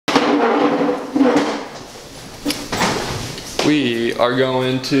We are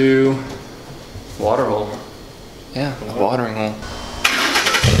going to water hole. Yeah, the watering hole.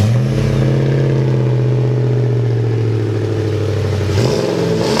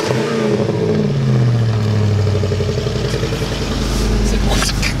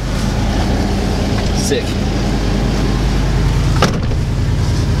 Sick.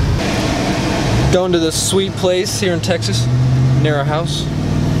 Going to this sweet place here in Texas, near our house.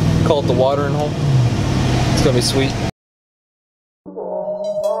 Call it the watering hole. It's gonna be sweet.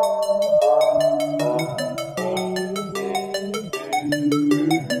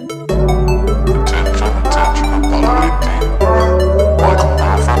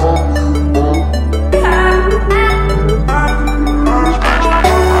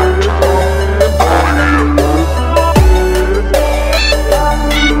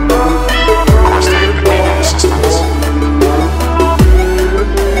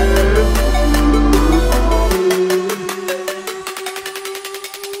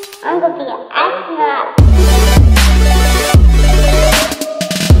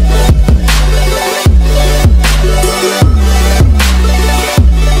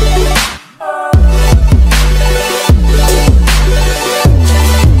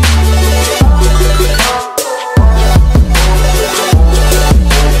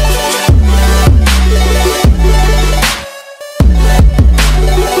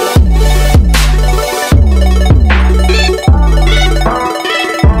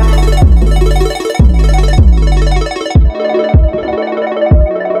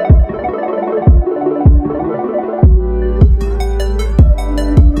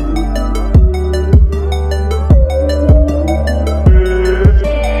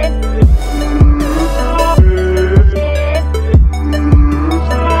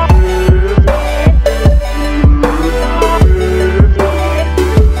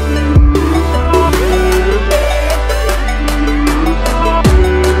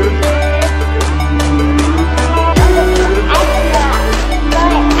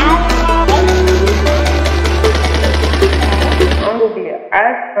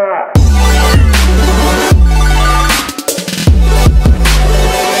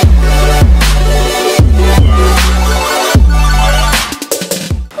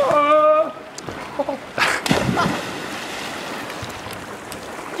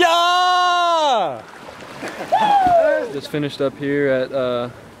 Just finished up here at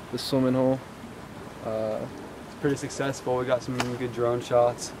the swimming hole. It's pretty successful. We got some good drone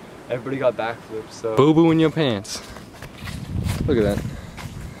shots. Everybody got backflips. So Boo boo in your pants. Look at that.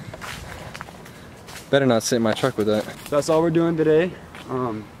 Better not sit in my truck with that. So that's all we're doing today.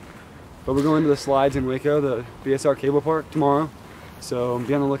 But we're going to the slides in Waco, the BSR Cable Park, tomorrow. So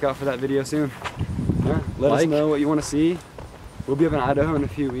be on the lookout for that video soon. Yeah, let us know what you want to see. We'll be up in Idaho in a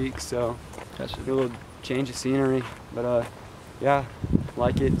few weeks, so Gotcha. get a little change of scenery. But yeah,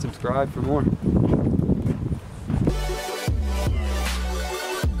 like it, subscribe for more.